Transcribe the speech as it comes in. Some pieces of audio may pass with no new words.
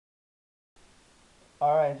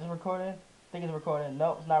Alright, is this recording? Think it's recording.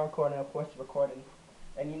 No, it's not recording. Of course it's recording.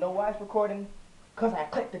 And you know why it's recording? Because I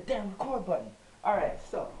clicked the damn record button. Alright,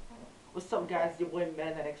 so, what's up guys? Your boy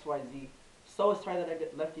Man at XYZ. So sorry that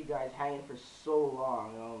I left you guys hanging for so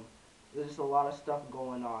long. There's just a lot of stuff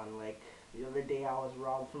going on. Like, the other day I was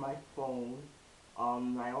robbed from my phone.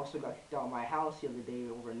 I also got kicked out of my house the other day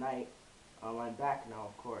overnight. I'm back now,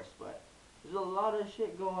 of course, but there's a lot of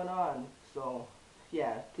shit going on. So,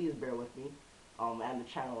 yeah, please bear with me. And the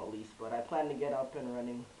channel at least, but I plan to get up and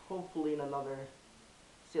running hopefully in another,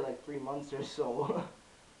 say like 3 months or so.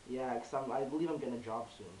 Yeah, because I believe I'm getting a job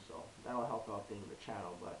soon, so that'll help out things with the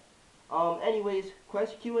channel. But anyways,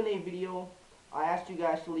 Q&A video. I asked you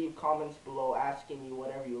guys to leave comments below asking me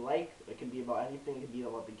whatever you like. It can be about anything. It can be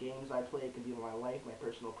about the games I play. It can be about my life, my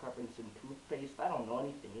personal preference in toothpaste. I don't know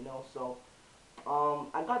anything, you know. So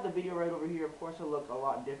I got the video right over here. Of course, I look a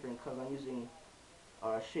lot different because I'm using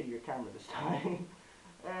shittier camera this time.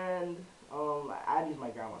 And I'd use my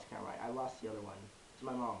grandma's camera. I lost the other one. It's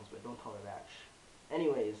my mom's, but don't tell her that.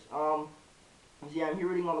 Anyways, so yeah, I'm here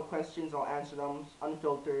reading all the questions. I'll answer them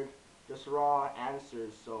unfiltered, just raw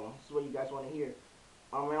answers. So this is what you guys want to hear.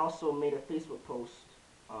 I also made a Facebook post,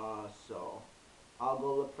 so I'll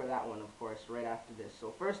go look for that one, of course, right after this.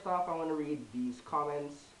 So first off, I want to read these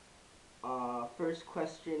comments. First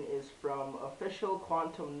question is from Official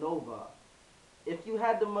Quantum Nova. If you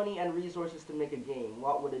had the money and resources to make a game,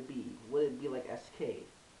 what would it be? Would it be like SK?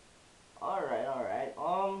 Alright, alright.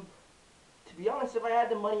 To be honest, if I had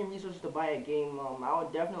the money and resources to buy a game, I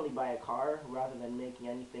would definitely buy a car rather than making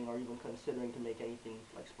anything or even considering to make anything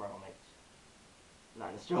like Spiral Knights.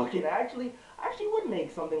 Not just joking. I actually would make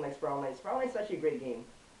something like Spiral Knights. Spiral Knights is actually a great game.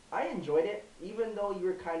 I enjoyed it, even though you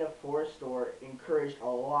were kind of forced or encouraged a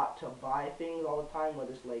lot to buy things all the time,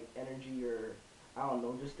 whether it's like energy or I don't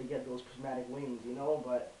know, just to get those prismatic wings, you know.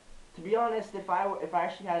 But to be honest, if I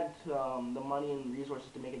actually had the money and resources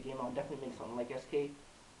to make a game, I would definitely make something like SK.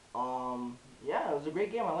 Yeah, it was a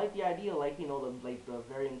great game. I like the idea, like you know, the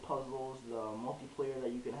varying puzzles, the multiplayer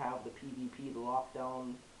that you can have, the PvP, the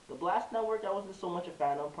lockdown, the Blast Network. I wasn't so much a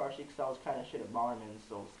fan of, partially because I was kind of shit at Bomberman,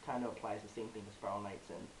 so it kind of applies the same thing to Spiral Knights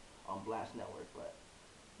and Blast Network. But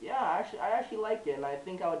yeah, I actually like it, and I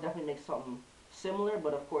think I would definitely make something similar,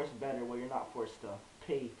 but of course better, where you're not forced to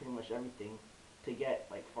pay pretty much everything to get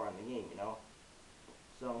like far in the game, you know.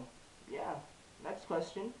 So yeah, next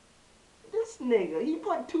question. This nigga, he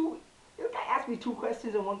put two. This guy asked me 2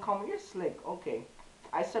 questions in one comment. You're slick. Okay,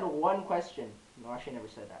 I said one question. No, actually, I never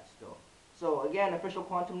said that. Still. So again, Official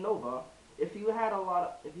Quantum Nova. If you had a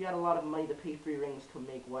lot of money to pay 3 rings to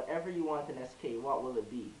make whatever you want in SK, what will it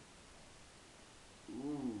be?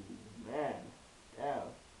 Ooh, man, damn.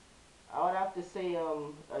 I would have to say,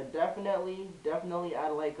 definitely add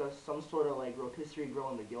like some sort of like rotisserie grill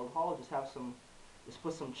in the guild hall. Just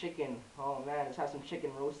put some chicken. Oh man, just have some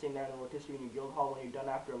chicken roasting there in the rotisserie in your guild hall when you're done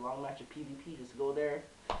after a long match of PvP. Just go there.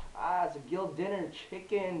 Ah, it's a guild dinner,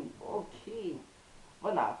 chicken. Okay,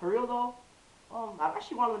 but nah, for real though. I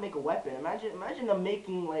actually wanted to make a weapon. Imagine them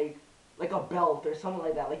making like a belt or something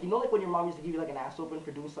like that. Like you know, like when your mom used to give you like an ass open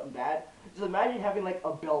for doing something bad. Just imagine having like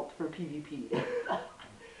a belt for PvP.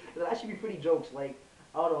 That'd actually be pretty jokes. Like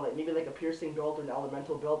I don't know, like maybe like a piercing belt or an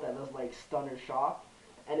elemental belt that does like stun or shock.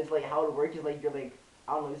 And it's like how it works is like you're like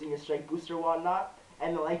I don't know, using your strike booster or whatnot,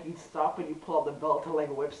 and then like you stop and you pull out the belt to like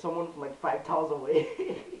whip someone from like 5 tiles away.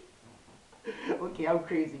 Okay, I'm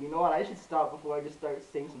crazy. You know what? I should stop before I just start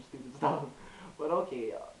saying some stupid stuff. But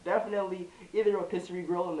okay, definitely either a rotisserie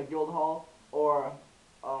grill in the guild hall or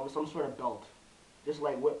some sort of belt. Just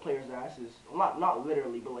like whip players' asses. Well, not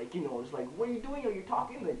literally, but like you know, it's like what are you doing? Are you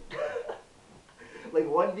talking like? Like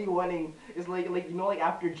 1v1ing is like you know like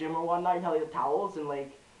after gym or whatnot you have like the towels and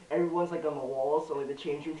like everyone's like on the walls so like the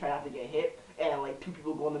change room try not to get hit and like 2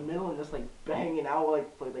 people go in the middle and just like banging out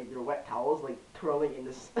like their wet towels like twirling in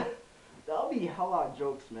this. That would be hella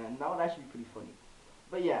jokes, man. That would actually be pretty funny.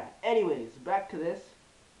 But yeah, anyways, back to this.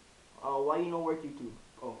 Why you know work YouTube?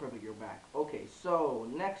 Oh, perfect, you're back. Okay, so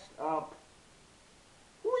next up,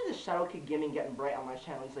 who is this Shadow Kid Gaming getting bright on my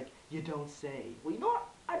channel? He's like, you don't say. Well, you know what?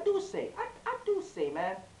 I do say. I do say,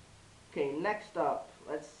 man. Okay, next up,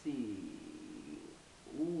 let's see.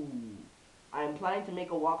 Ooh. I am planning to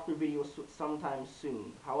make a walkthrough video sometime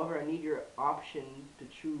soon. However, I need your option to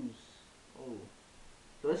choose. Oh.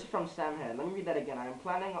 So this is from Samhead. Let me read that again. I am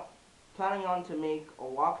planning on to make a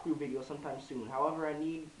walkthrough video sometime soon. However, I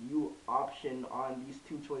need you option on these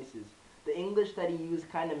 2 choices. The English that he used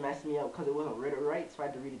kind of messed me up because it wasn't written right, so I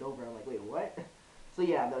had to read it over. I'm like, wait, what? So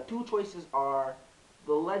yeah, the 2 choices are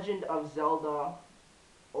The Legend of Zelda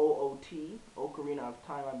OOT, Ocarina of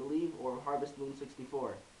Time, I believe, or Harvest Moon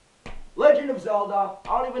 64. Legend of Zelda.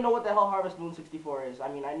 I don't even know what the hell Harvest Moon 64 is.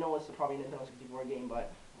 I mean, I know it's probably a Nintendo 64 game,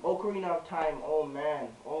 but Ocarina of Time, oh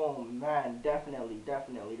man, definitely,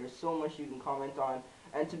 definitely. There's so much you can comment on,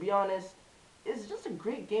 and to be honest, it's just a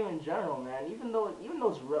great game in general, man. Even though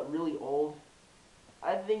it's really old,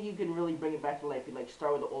 I think you can really bring it back to life. You like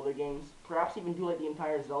start with the older games, perhaps even do like the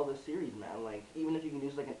entire Zelda series, man. Like even if you can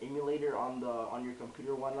use like an emulator on your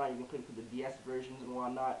computer or whatnot, you can play through the DS versions and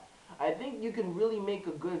whatnot. I think you can really make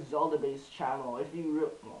a good Zelda-based channel if you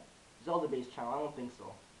well, Zelda-based channel. I don't think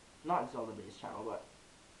so, not Zelda-based channel, but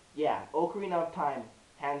yeah, Ocarina of Time,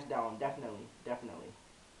 hands down, definitely, definitely.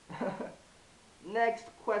 Next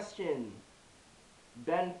question.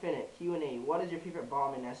 Ben Finnick, Q&A. What is your favorite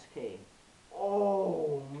bomb in SK?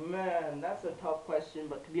 Oh man, that's a tough question,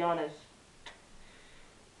 but to be honest,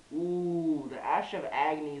 ooh, the Ash of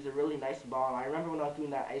Agni is a really nice bomb. I remember when I was doing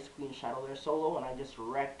that Ice Queen Shadow Lair solo, and I just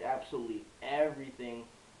wrecked absolutely everything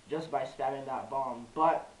just by spamming that bomb.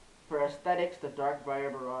 But for aesthetics, the Dark Briar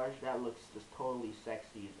Barrage, that looks just totally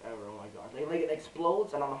sexy as ever. Oh my gosh, like it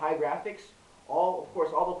explodes, and on the high graphics, of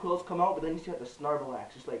course all the quills come out, but then you see like the Snarble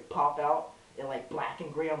just like pop out in like black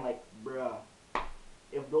and gray. I'm like, bruh.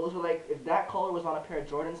 If that color was on a pair of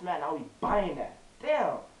Jordans, man, I would be buying that.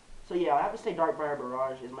 Damn. So yeah, I have to say Dark Briar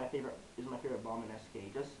Barrage is my favorite bomb in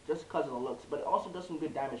SK, just because of the looks, but it also does some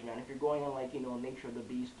good damage, man. If you're going on like Nature of the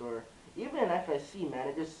Beast or even in FSC, man,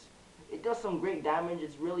 it does some great damage.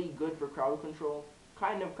 It's really good for crowd control,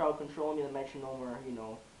 kind of crowd control. I mean, the metronome or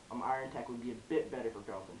Iron Tech would be a bit better for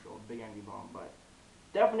crowd control, Big Angry Bomb, but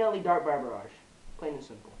definitely Dark Briar Barrage, plain and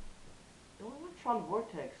simple. The Electron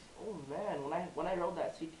Vortex. Oh man, when I rolled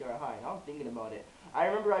that CTR high, now I'm thinking about it. I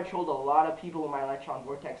remember I trolled a lot of people with my Electron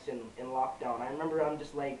Vortex in lockdown. I remember I'm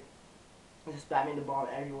just like spamming the bomb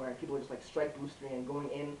everywhere, and people are just like strike boostering and going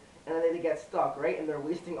in, and then they get stuck, right? And they're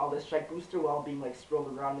wasting all this strike booster while being like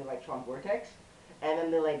sprawled around the Electron Vortex, and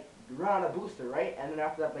then they like run out of booster, right? And then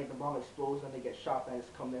after that, like the bomb explodes and they get shot, and I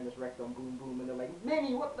just come there and just wreck them, boom, boom, and they're like,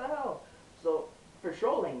 Mini, what the hell? So for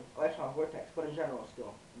trolling, Electron Vortex, but in general,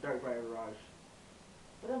 still Dark Briar Barrage.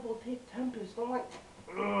 But then Voltaic Tempest. I'm like,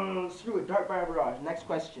 screw it, Dark Briar Barrage. Next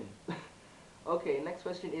question. Okay, next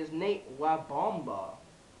question is Nate Wabomba.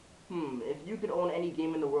 If you could own any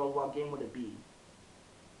game in the world, what game would it be?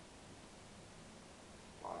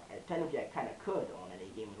 Well, technically, I kind of could own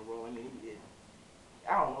any game in the world. I mean,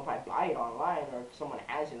 I don't know if I buy it online or if someone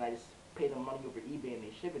has it and I just pay them money over eBay and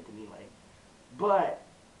they ship it to me. Like, but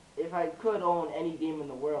if I could own any game in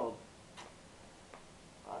the world,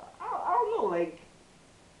 I don't know. Like,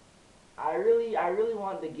 I really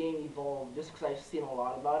want the game Evolve just because I've seen a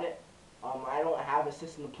lot about it. I don't have a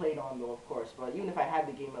system to play it on though, of course. But even if I had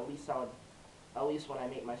the game, at least when I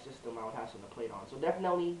make my system, I would have something to play it on. So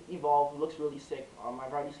definitely Evolve looks really sick.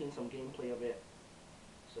 I've already seen some gameplay of it.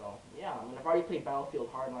 So yeah, I mean I've already played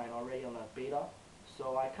Battlefield Hardline already on the beta.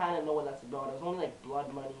 So I kind of know what that's about. It was only like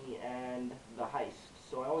Blood Money and the Heist.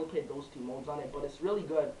 So I only played those two modes on it, but it's really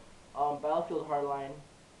good. Battlefield Hardline,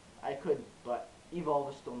 I could, but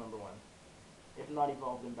Evolve is still number one. If not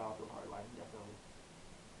Evolve, then Battlefield Hardline, definitely.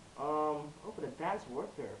 But Advanced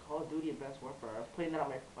Warfare, Call of Duty Advanced Warfare. I was playing that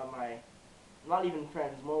on my not even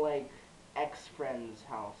friends, more like ex-friend's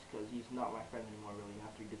house, because he's not my friend anymore, really,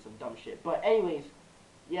 after he did some dumb shit. But anyways,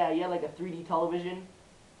 yeah, he had like a 3D television.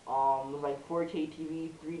 It was like 4K TV,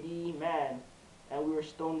 3D, man. And we were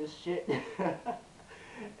stoned as shit.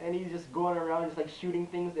 And he's just going around just like shooting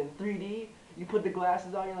things in 3D. You put the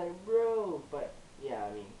glasses on, you're like, bro. But yeah,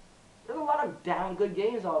 I mean, there's a lot of damn good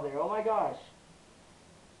games out there. Oh my gosh.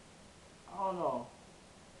 I don't know.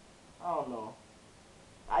 I don't know.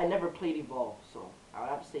 I never played Evolve, so I would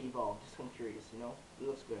have to say Evolve. Just 'cause I'm curious, It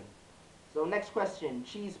looks good. So next question,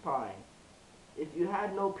 Cheese Pie. If you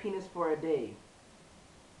had no penis for a day,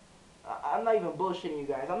 I'm not even bullshitting you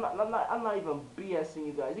guys. I'm not even BSing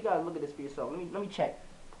you guys. You gotta look at this for yourself. Let me check.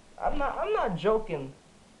 I'm not joking.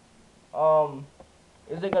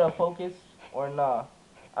 Is it gonna focus or nah?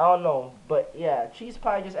 I don't know, but yeah, Cheese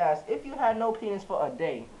Pie just asked if you had no penis for a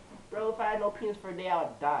day. Bro, if I had no penis for a day, I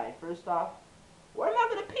would die. First off, where am I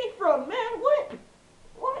gonna pee from, man? What?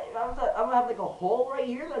 What? I'm gonna have like a hole right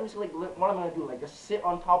here. I'm just like, what am I gonna do? Like, just sit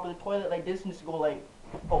on top of the toilet like this and just go like,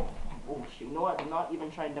 oh shit. You know what? I'm not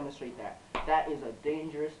even trying to demonstrate that. That's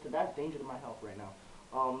dangerous to my health right now.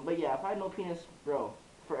 But yeah, if I had no penis, bro,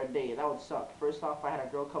 for a day, that would suck. First off, if I had a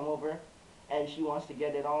girl come over and she wants to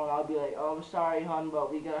get it on, I'll be like, oh, I'm sorry, hon,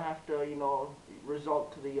 but we're gonna have to,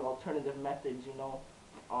 resort to the alternative methods, no,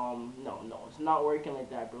 it's not working like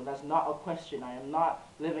that, bro. That's not a question. I am not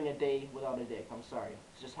living a day without a dick. I'm sorry.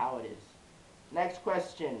 It's just how it is. Next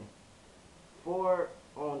question. Oh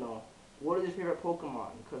no. What is your favorite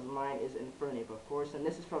Pokemon? Because mine is Infernape, of course, and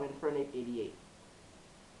this is from Infernape88.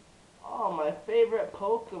 Oh, my favorite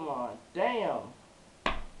Pokemon. Damn.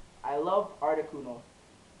 I love Articuno.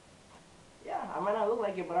 Yeah, I might not look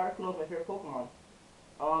like it, but Articuno is my favorite Pokemon.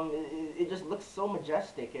 It just looks so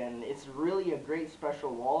majestic, and it's really a great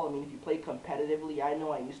special wall. I mean, if you play competitively, I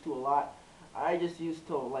know I used to a lot. I just used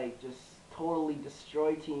to, like, just totally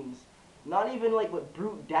destroy teams. Not even, like, with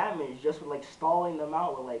brute damage, just with, like, stalling them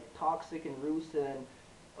out with, like, Toxic and Roost, and,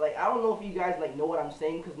 like, I don't know if you guys, like, know what I'm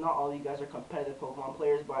saying, because not all of you guys are competitive Pokemon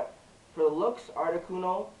players, but for the looks,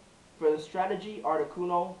 Articuno. For the strategy,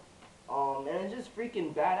 Articuno. And it's just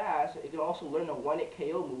freaking badass. It can also learn a 1-hit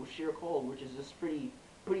KO move, Sheer Cold, which is just pretty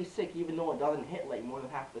sick, even though it doesn't hit like more than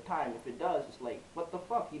half the time. If it does, it's like, what the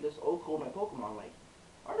fuck? You just cold my Pokemon. Like,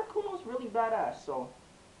 Articuno's really badass. So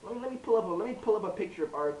let me pull up a picture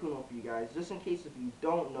of Articuno for you guys, just in case if you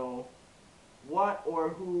don't know what or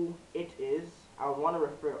who it is. I want to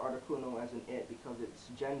refer to Articuno as an it because it's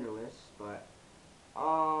genderless, but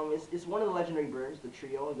it's one of the legendary birds, the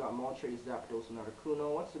trio. We got Moltres, Zapdos, and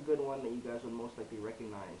Articuno. What's a good one that you guys would most likely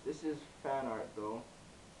recognize? This is fan art though.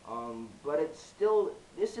 But it's still,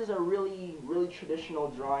 this is a really traditional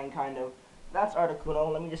drawing kind of. That's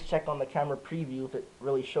Articuno. Let me just check on the camera preview if it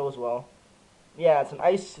really shows well. Yeah, it's an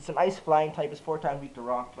ice flying type. It's 4 times weak to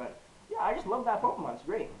rock, but yeah, I just love that Pokemon. It's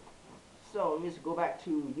great. So let me just go back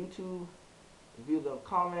to YouTube, view the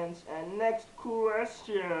comments, and next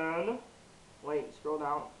question. Wait, scroll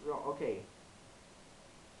down. Okay.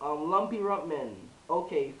 Lumpy Rumpman.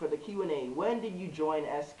 Okay, for the Q&A, when did you join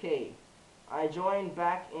SK? I joined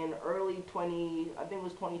back in early 20, I think it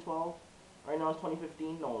was 2012. Right now it's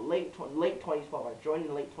 2015. No, late 2012. I joined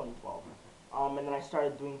in late 2012. And then I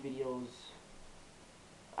started doing videos.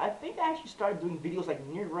 I think I actually started doing videos like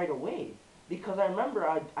near right away. Because I remember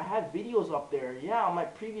I had videos up there. Yeah, on my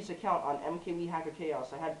previous account on MKV Hacker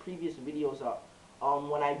Chaos, I had previous videos up.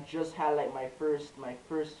 When I just had like my first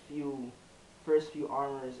few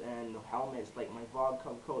armors and helmets, like my Vodka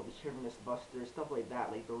coat, the Shivermist Buster, stuff like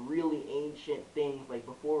that, like the really ancient things, like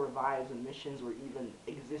before revives and missions were even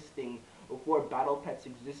existing, before battle pets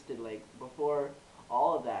existed, like before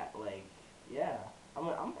all of that, like yeah, I'm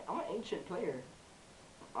an ancient player.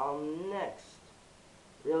 Next,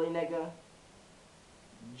 really nigga.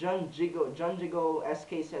 Junjigo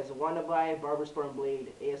SK says, wanna buy Barberstorm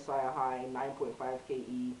Blade, ASI a high, 9.5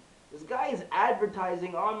 KE. This guy is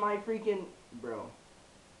advertising on my freaking...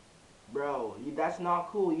 Bro, that's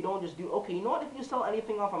not cool. You don't just do... Okay, you know what? If you sell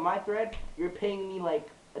anything off of my thread, you're paying me like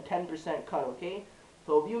a 10% cut, okay?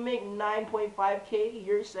 So if you make 9.5K,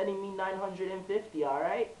 you're sending me 950,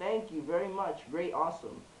 alright? Thank you very much. Great,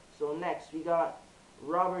 awesome. So next, we got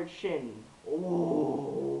Robert Shin.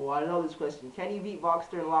 Oh, I know this question. Can you beat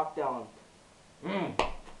Voxter in Lockdown?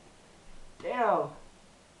 Damn.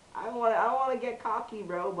 I want to get cocky,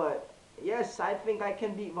 bro, but yes, I think I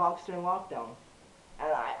can beat Voxter in Lockdown.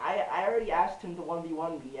 And I already asked him to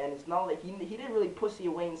 1v1 me, and it's not like he didn't really pussy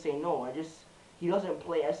away and say no. He doesn't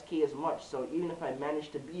play SK as much, so even if I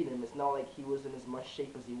managed to beat him, it's not like he was in as much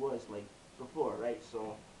shape as he was like before, right?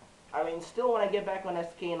 So I mean, still when I get back on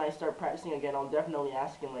SK and I start practicing again, I'll definitely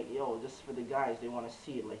ask him like, yo, just for the guys, they want to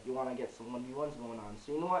see it, like you want to get some 1v1s going on.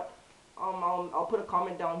 So you know what? I'll put a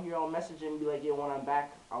comment down here. I'll message him and be like, yo, when I'm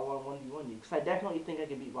back, I want 1v1 you, because I definitely think I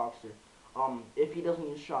can beat Voxer. If he doesn't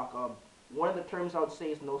use shock. One of the terms I would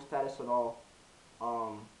say is no status at all.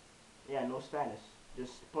 Yeah, no status.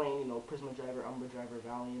 Just plain, you know, Prisma Driver, Umbra Driver,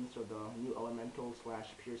 Valiance, or the new Elemental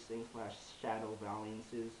 / Piercing / Shadow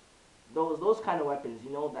Valiances. Those kind of weapons,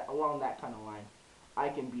 you know, that along that kind of line, I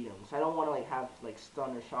can beat them. So I don't want to like have like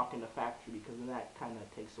stun or shock in the factory, because then that kind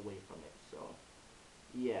of takes away from it. So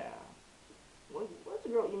yeah, what's the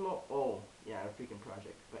girl emo? Oh yeah, a freaking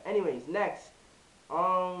project. But anyways, next,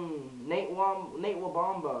 Nate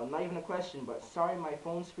Wabamba. Not even a question, but sorry, my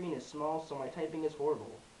phone screen is small, so my typing is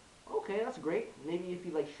horrible. Okay, that's great. Maybe if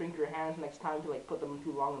you like shrink your hands next time to like put them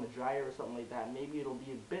too long in the dryer or something like that, maybe it'll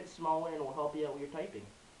be a bit smaller and will help you out with your typing.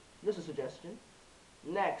 Just a suggestion.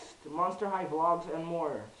 Next, Monster High Vlogs and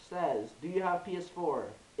More says, do you have PS4?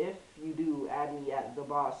 If you do, add me at the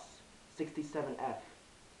boss 67F.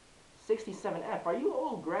 67F, are you an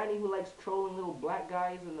old granny who likes trolling little black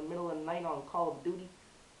guys in the middle of the night on Call of Duty?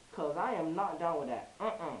 Cause I am not down with that.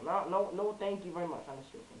 No, thank you very much. I'm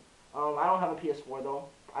just joking. I don't have a PS4 though.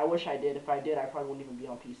 I wish I did. If I did, I probably wouldn't even be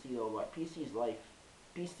on PC though. But PC's life.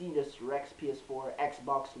 PC just wrecks PS4,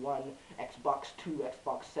 Xbox One, Xbox 2,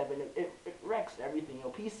 Xbox 7. It wrecks everything. You know,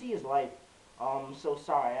 PC is life. So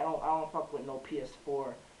sorry. I don't fuck with no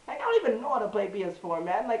PS4. Like, I don't even know how to play PS4,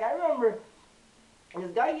 man. Like I remember And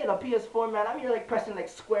this guy get a PS4, man. I'm here like pressing like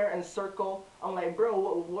square and circle. I'm like,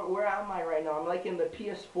 bro, where am I right now? I'm like in the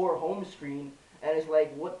PS4 home screen, and it's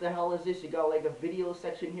like, what the hell is this? You got like a video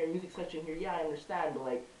section here, music section here. Yeah, I understand, but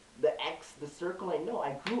like the X, the circle, like no,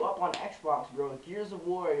 I grew up on Xbox, bro. Gears of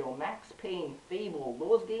War, yo, Max Payne, Fable,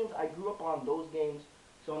 those games, I grew up on those games.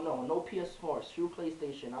 So no PS4, screw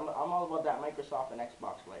PlayStation. I'm all about that Microsoft and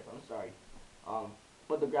Xbox life. I'm sorry.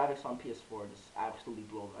 But the graphics on PS4 just absolutely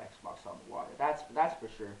blow the Xbox out of the water. That's for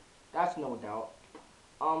sure. That's no doubt.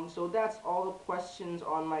 So that's all the questions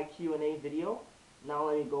on my Q&A video. Now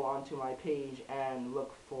let me go onto my page and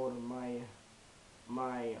look for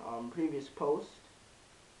my previous post.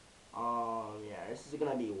 Yeah, this is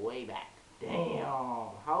gonna be way back.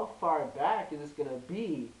 Damn, how far back is this gonna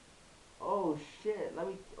be? Oh shit,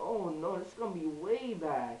 oh no, this is gonna be way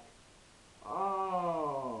back.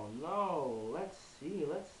 Oh no, let's see,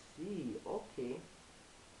 okay.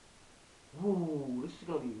 Woo, this is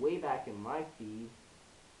gonna be way back in my feed.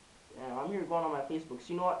 Damn, I'm here going on my Facebook. So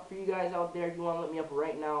you know what, for you guys out there, if you wanna look me up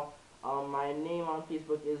right now, my name on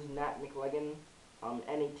Facebook is Nat McLeggon.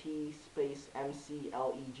 N-A-T space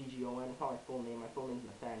M-C-L-E-G-G-O-N. It's not my full name. My full name's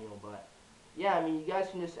Nathaniel, but yeah, I mean, you guys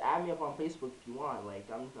can just add me up on Facebook if you want. Like,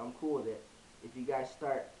 I'm cool with it. If you guys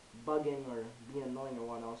start bugging or being annoying or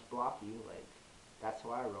want else block you, like, that's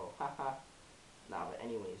how I roll. Haha. Nah, but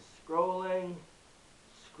anyways, scrolling.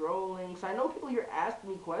 So I know people here ask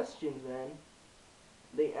me questions, man.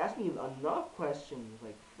 They ask me enough questions.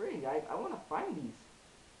 Like, frig, I want to find these.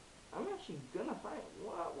 I'm actually gonna find.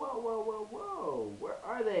 Whoa. Where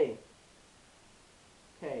are they?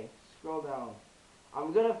 Okay, scroll down.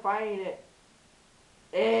 I'm gonna find it.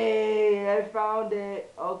 Hey, I found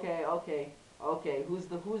it. Okay. Who's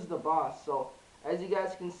the boss? So, as you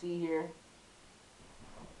guys can see here,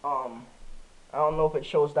 I don't know if it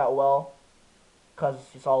shows that well, cause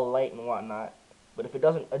it's all light and whatnot. But if it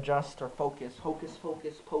doesn't adjust or focus,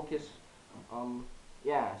 focus.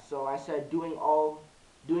 Yeah. So I said doing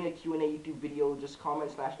a Q&A YouTube video, just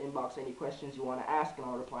comment/inbox any questions you want to ask and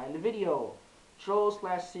I'll reply in the video.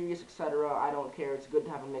 Troll/serious, etc. I don't care. It's good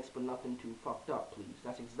to have a mix, but nothing too fucked up, please.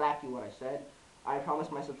 That's exactly what I said. I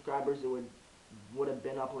promised my subscribers it would have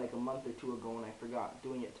been up like a month or two ago, and I forgot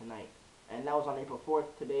doing it tonight. And that was on April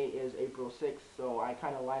 4th. Today is April 6th, so I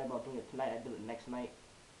kind of lied about doing it tonight. I did it next night.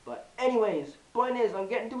 But anyways, point is, I'm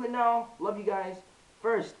getting to it now. Love you guys.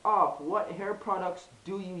 First off, what hair products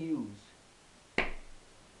do you use?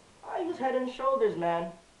 I use Head and Shoulders,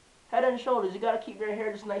 man. Head and Shoulders. You gotta keep your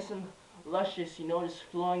hair just nice and luscious, you know, just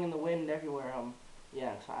flowing in the wind everywhere.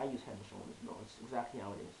 Yeah, so I use Head and Shoulders, bro. It's exactly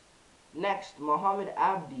how it is. Next, Muhammad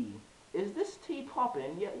Abdi. Is this tea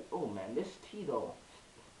poppin'? Yeah. Oh man, this tea though.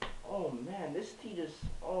 Oh man, this tea just.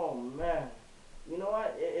 Oh man. You know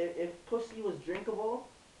what? If pussy was drinkable,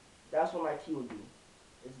 that's what my tea would be.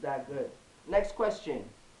 It's that good. Next question.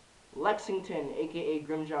 Lexington, aka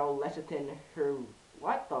Grimjow Lecithin, her.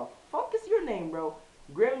 What the fuck is your name, bro?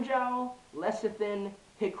 Grimjow Lecithin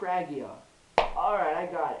Hicragia. Alright, I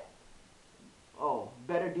got it. Oh,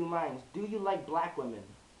 better do mines. Do you like black women?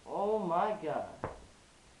 Oh my god.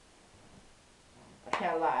 I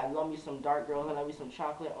can't lie, I love me some dark girls, I love me some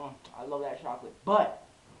chocolate. I love that chocolate. But,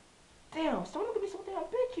 damn, someone could be so damn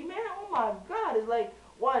bitchy, man. Oh my god. It's like,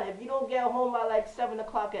 one, if you don't get home by like 7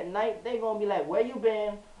 o'clock at night, they gonna be like, where you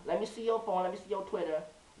been? Let me see your phone, let me see your Twitter.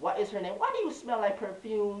 What is her name? Why do you smell like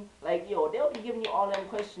perfume? Like, yo, they'll be giving you all them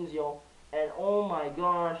questions, yo. And oh my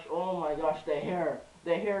gosh, the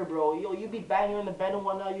hair, bro. Yo, you be banging her in the bed and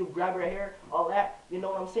whatnot, you grab her hair, all that. You know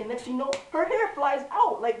what I'm saying? Next thing you know, her hair flies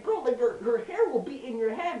out. Like, bro, like her hair will be in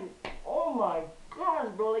your head. Oh my gosh,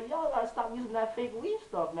 bro. Like, y'all gotta stop using that fake weave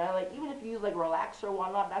stuff, man. Like, even if you use like relaxer or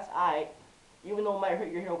whatnot, that's alright. Even though it might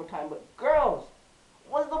hurt your hair over time. But girls,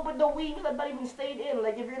 what's up with the weaves that not even stayed in?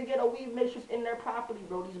 Like, if you're gonna get a weave, make sure it's in there properly,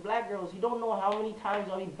 bro. These black girls, you don't know how many times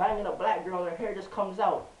I'll be banging a black girl and her hair just comes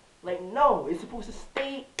out. Like, no, it's supposed to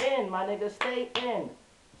stay in, my nigga, stay in.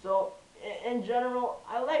 So, in general,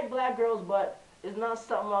 I like black girls, but it's not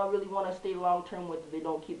something I really want to stay long-term with if they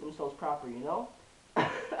don't keep themselves proper, you know?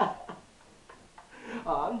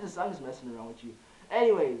 I'm just messing around with you.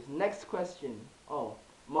 Anyways, next question. Oh,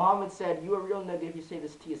 Muhammad said, you a real nigga if you say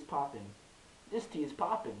this tea is popping. This tea is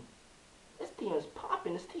popping. This tea is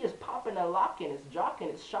popping. This tea is popping and locking. It's jocking.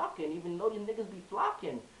 It's shocking. Even though these niggas be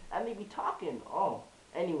flocking and they be talking. Oh,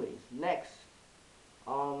 anyways, next.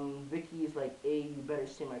 Vicky is like, hey, you better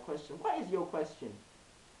say my question. What is your question?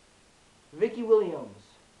 Vicky Williams.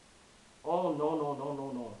 Oh, no.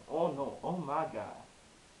 Oh, no. Oh, my God.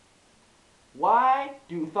 Why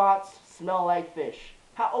do thoughts smell like fish?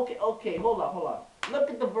 How? Okay, hold on. Look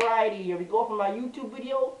at the variety here. We go from my YouTube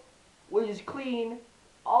video. which is clean,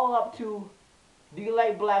 all up to do you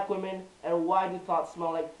like black women and why do thoughts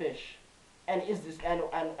smell like fish? And is this and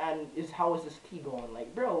is how is this tea going?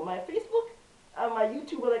 Like, bro, my Facebook and my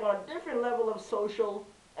YouTube are like on a different level of social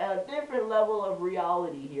and a different level of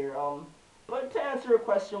reality here. But to answer your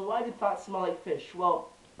question, why do thoughts smell like fish? Well,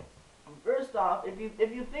 first off, if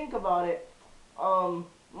you think about it,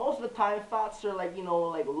 most of the time thoughts are like,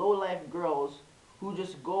 like low life girls who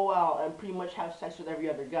just go out and pretty much have sex with every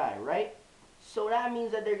other guy, right? So that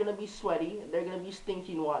means that they're gonna be sweaty, they're gonna be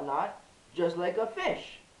stinky and whatnot, just like a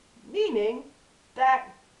fish. Meaning,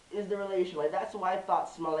 that is the relation. Like that's why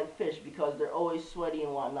thoughts smell like fish, because they're always sweaty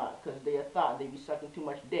and whatnot. Because they thought they be sucking too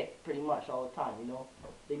much dick, pretty much all the time.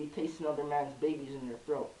 They be tasting other man's babies in their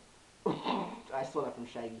throat. I stole that from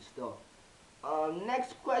Shaggy still.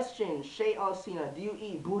 Next question, Shay Alcina, do you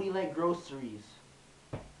eat booty like groceries?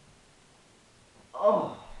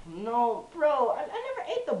 Oh, no, bro, I never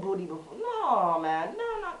ate the booty before. No, man, no.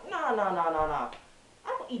 I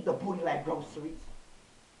don't eat the booty like groceries.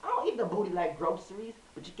 I don't eat the booty like groceries,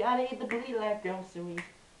 but you gotta eat the booty like groceries.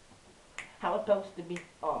 How it's supposed to be.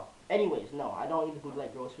 Oh, anyways, no, I don't eat the booty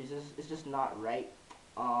like groceries. It's just not right.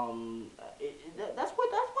 That's where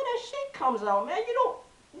that shit comes out, man. You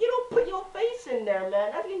don't put your face in there,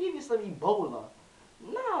 man. That's gonna give you some Ebola.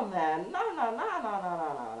 Nah, man, nah.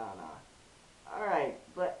 All right,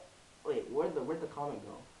 but wait, where'd the comment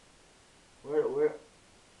go?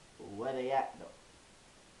 Where they at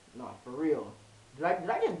though? No, for real. Did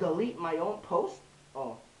I just delete my own post?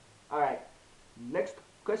 Oh, all right. Next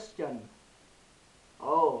question.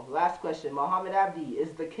 Oh, last question. Muhammad Abdi,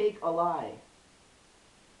 is the cake a lie?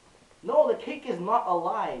 No, the cake is not a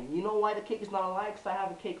lie. You know why the cake is not a lie? Because I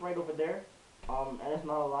have a cake right over there. And it's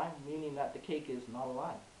not a lie, meaning that the cake is not a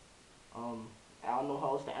lie. I don't know how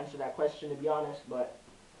else to answer that question, to be honest, but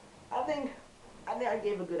I think I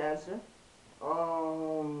gave a good answer.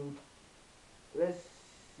 Let's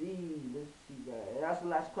see, guys. That's the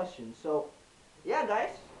last question. So, yeah, guys,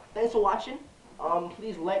 thanks for watching.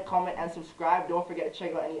 Please like, comment, and subscribe. Don't forget to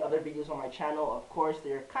check out any other videos on my channel. Of course,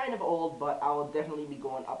 they're kind of old, but I will definitely be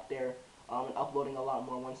going up there and uploading a lot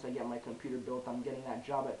more once I get my computer built. I'm getting that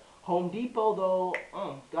job at Home Depot, though.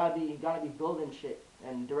 Gotta be building shit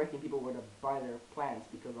and directing people where to buy their plants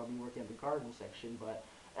because I'll be working at the garden section. But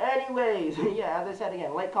anyways, yeah, as I said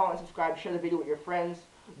again, like, comment, subscribe, share the video with your friends.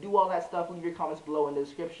 Do all that stuff. Leave your comments below in the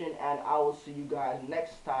description, and I will see you guys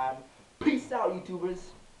next time. Peace out, YouTubers.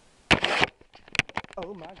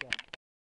 Oh my God.